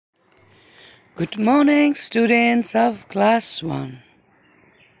Good morning, students of class 1.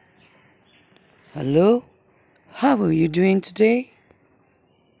 Hello, how are you doing today?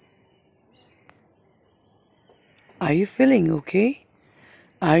 Are you feeling okay?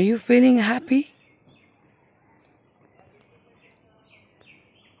 Are you feeling happy?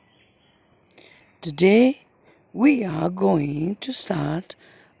 Today, we are going to start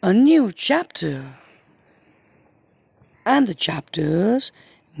a new chapter. And the chapter's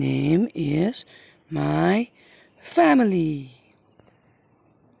name is My Family.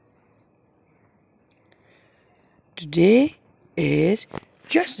 Today is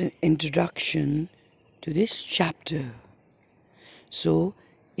just an introduction to this chapter. So,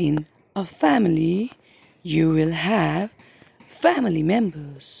 in a family, you will have family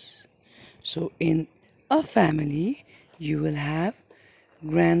members. So, in a family, you will have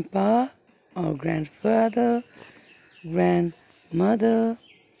grandpa or grandfather, grandmother,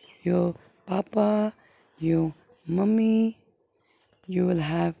 your papa, your mummy, you will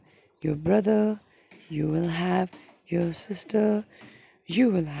have your brother, you will have your sister,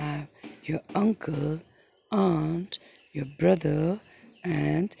 you will have your uncle, aunt, your brother,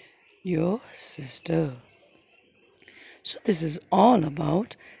 and your sister. So, this is all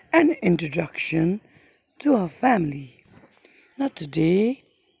about an introduction to our family. Now, today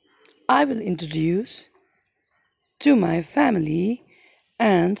I will introduce to my family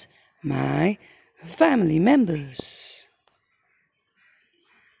and my family members.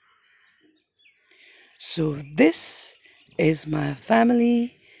 So, this is my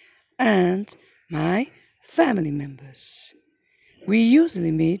family and my family members. We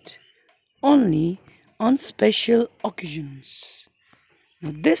usually meet only on special occasions.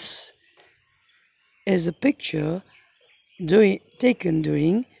 Now, this is a picture taken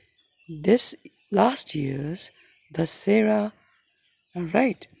during this last year's Dasera.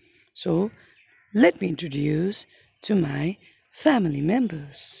 Alright, so let me introduce to my family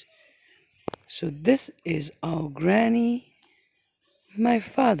members. So, this is our granny. My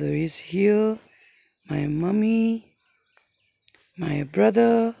father is here, my mummy, my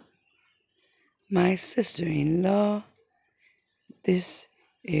brother, my sister-in-law. This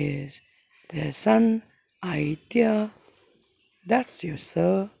is their son, Aitya. That's your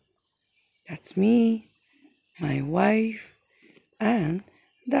sir. That's me, my wife, and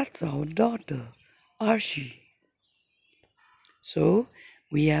that's our daughter, Arshi. So,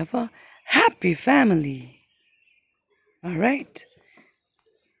 we have a happy family. Alright?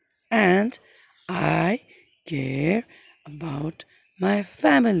 And I care about my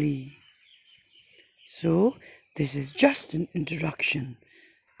family. So, this is just an introduction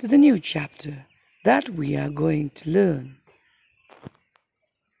to the new chapter that we are going to learn.